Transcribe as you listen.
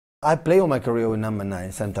I play all my career with number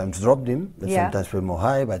 9. Sometimes dropped him, but Yeah. sometimes play more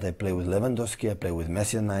high. But I play with Lewandowski, I play with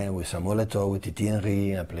Messi at 9, with Samuel Eto'o, with Titi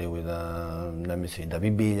Henry, I play with, let me see,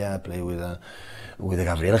 David Villa, I play with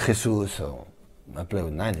Gabriel Jesus. So I play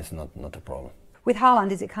with 9, it's not a problem. With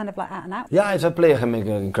Haaland, is it kind of like out and out? Yeah, as a player, he makes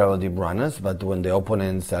incredible deep runners, but when the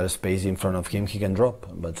opponents are space in front of him, he can drop.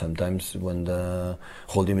 But sometimes when the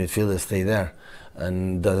holding midfielders stay there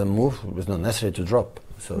and doesn't move, it's not necessary to drop.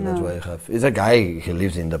 So that's why I have. He's a guy, he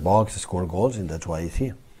lives in the box, score goals, and that's why he's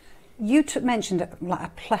here. You mentioned like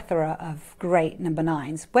a plethora of great number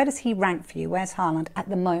 9s. Where does he rank for you? Where's Haaland at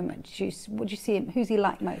the moment? Would you see him? Who's he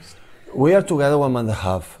like most? We are together 1 month and a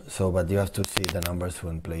half, but you have to see the numbers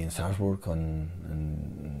when playing Salzburg,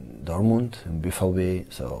 in Dortmund, in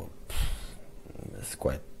BVB, so it's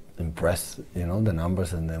quite impressed, the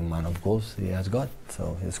numbers and the amount of goals he has got,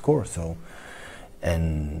 so he scores,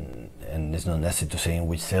 and it's not necessary to say in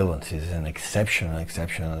which segments. He's an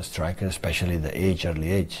exceptional striker, especially the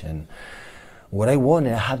early age, and what I want,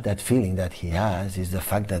 and I have that feeling that he has, is the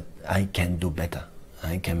fact that I can do better.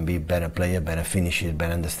 I can be better player, better finisher,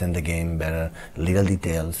 better understand the game, better little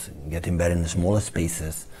details, getting better in the smaller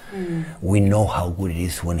spaces. We know how good it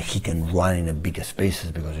is when he can run in the bigger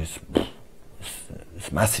spaces because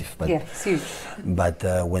it's massive. But, yeah, it's huge. But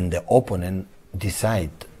when the opponent decide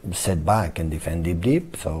set back and defend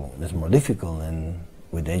deep, so it's more difficult. And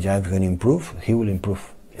with age, I can improve. He will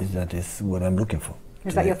improve. That is what I'm looking for.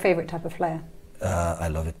 Is that your favorite type of player? I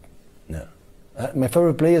love it. Yeah. My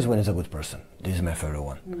favorite player is when he's a good person. This is my favorite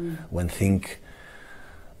one. When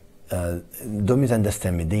don't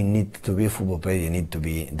misunderstand me, they need to be a football player, you need to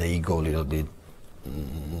be the ego a little bit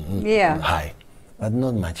high, but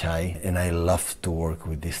not much high, and I love to work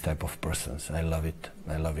with this type of persons. I love it,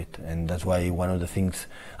 and that's why one of the things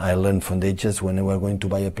I learned from the ages when we were going to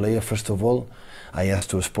buy a player, first of all, I asked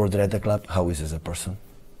to a sport director club, how is he as a person?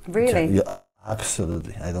 Really? Yeah,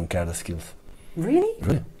 absolutely, I don't care the skills. Really?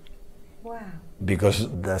 Really. Wow. Because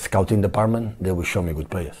the scouting department, they will show me good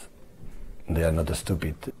players. They are not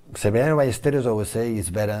stupid. Severiano Ballesteros always say it's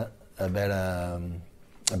a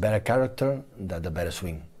better character than a better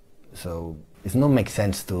swing. So it not make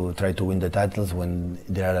sense to try to win the titles when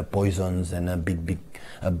there are poisons and big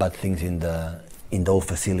bad things in the old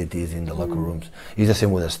facilities, in the locker rooms. It's the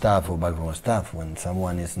same with the staff or backroom staff. When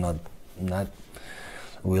someone is not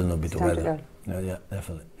will not be together. Yeah,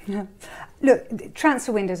 definitely. Yeah. Look,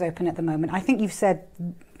 transfer window's open at the moment. I think you've said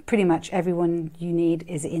pretty much everyone you need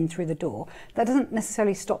is in through the door. That doesn't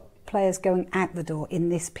necessarily stop players going out the door in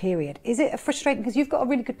this period. Is it frustrating? Because you've got a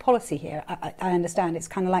really good policy here. I understand. It's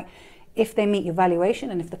kind of like if they meet your valuation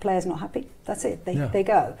and if the player's not happy, that's it. They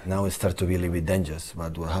go. Now it starts to be a little bit dangerous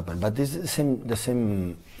what will happen. But this is the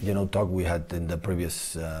same talk we had in the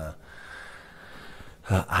previous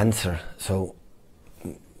answer. So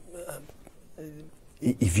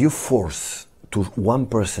if you force one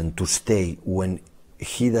person to stay when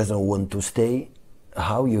he doesn't want to stay,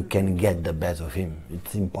 how you can get the best of him?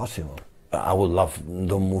 It's impossible. I would love,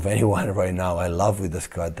 don't move anyone right now. I love with the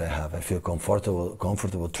squad I have. I feel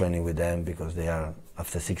comfortable training with them because they are,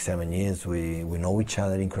 after 6-7 years, we know each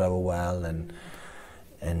other incredibly well, and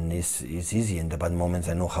it's easy. In the bad moments,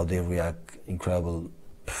 I know how they react, incredible,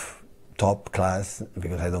 top class,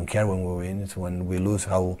 because I don't care when we win. It's when we lose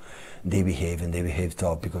how they behave, and they behave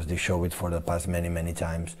top because they show it for the past many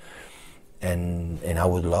times. And I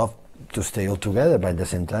would love to stay all together, but at the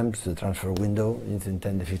same time, the transfer window is in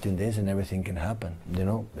 10 to 15 days and everything can happen,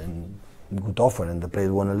 and good offer, and the players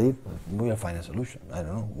want to leave, we will find a solution. I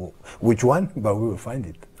don't know which one, but we will find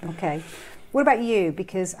it. Okay. What about you?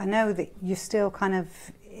 Because I know that you still kind of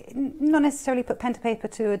not necessarily put pen to paper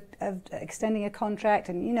to extending a contract,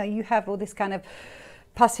 and you have all this kind of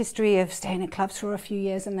past history of staying at clubs for a few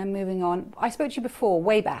years and then moving on. I spoke to you before,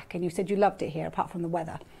 way back, and you said you loved it here apart from the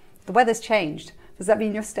weather. The weather's changed. Does that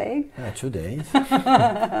mean you're staying? 2 days.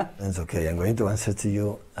 That's okay. I'm going to answer to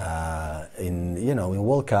you. In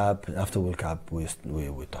World Cup, after World Cup, we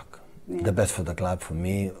talk. Yeah. The best for the club, for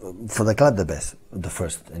me, for the club, the best, the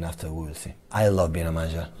first, and after we will see. I love being a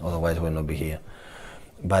manager. Otherwise, we'll not be here.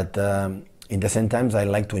 But in the same times, I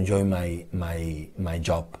like to enjoy my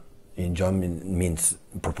job. Enjoyment means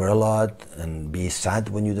prepare a lot and be sad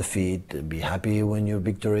when you defeat, be happy when you're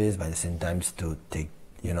victorious, but at the same time to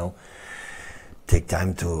take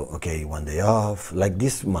time to, one day off. Like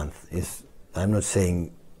this month is, I'm not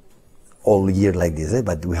saying all year like this,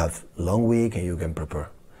 but we have long week and you can prepare.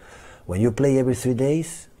 When you play every 3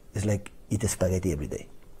 days, it's like eat spaghetti every day.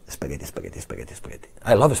 Spaghetti.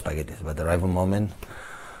 I love spaghetti, but the right moment,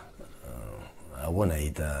 I want to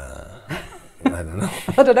eat I don't know.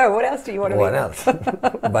 I don't know. What else do you want to What eat? else?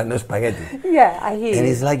 But no spaghetti. Yeah, I hear And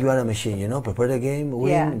you. it's like you are a machine, you know, prepare the game,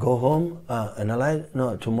 win, Yeah. go home, analyze,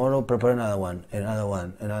 no, tomorrow prepare another one, another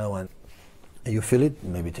one, another one. And you feel it,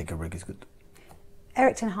 maybe take a break is good.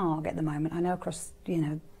 Eric Ten Hag at the moment, I know across,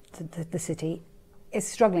 the city, is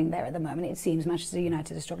struggling there at the moment. It seems Manchester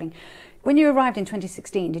United is struggling. When you arrived in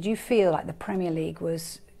 2016, did you feel like the Premier League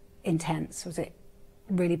was intense? Was it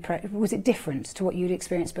really, was it different to what you'd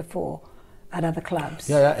experienced before at other clubs?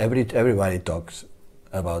 Yeah, everybody talks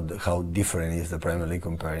about how different is the Premier League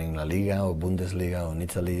comparing La Liga or Bundesliga or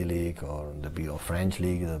Italy League or the big French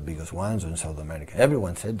League, the biggest ones, or in South America.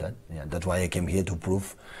 Everyone said that. Yeah, that's why I came here to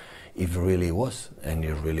prove if it really was, and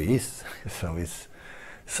it really is. So it's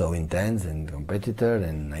so intense and competitor,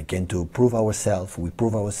 and I came to prove ourselves. We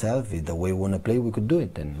prove ourselves. If the way we want to play, we could do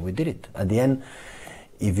it, and we did it. At the end,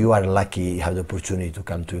 if you are lucky, you have the opportunity to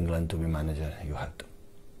come to England to be manager, you have to.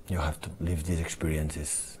 You have to live these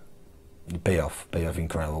experiences. Pay off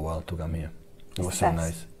incredible well to come here. It was so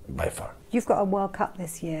nice, by far. You've got a World Cup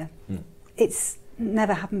this year. It's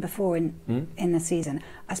never happened before in the season.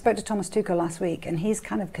 I spoke to Thomas Tuchel last week, and he's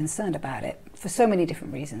kind of concerned about it for so many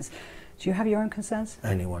different reasons. Do you have your own concerns?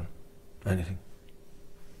 Anything.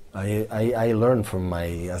 I learned from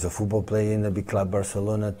as a football player in the big club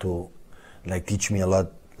Barcelona to teach me a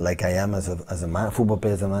lot, like I am as a football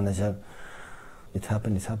player, as a manager. It's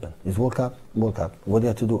happened. It's World Cup. What do you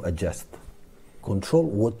have to do? Adjust. Control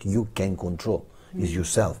what you can control. Is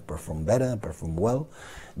yourself. Perform better, perform well.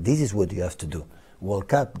 This is what you have to do. World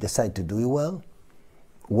Cup, decide to do it well.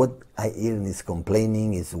 What I hear is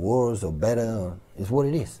complaining is worse or better, or is what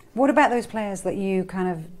it is. What about those players that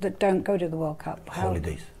don't go to the World Cup?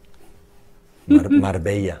 Holidays.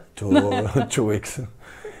 Marbella, 2 weeks.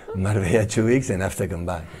 Marbella 2 weeks and after come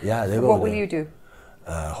back. Yeah, they go. What will you do?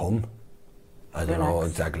 Home. I don't know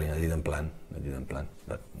Relax. exactly. I didn't plan.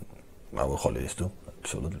 But I will holidays too.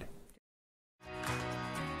 Absolutely.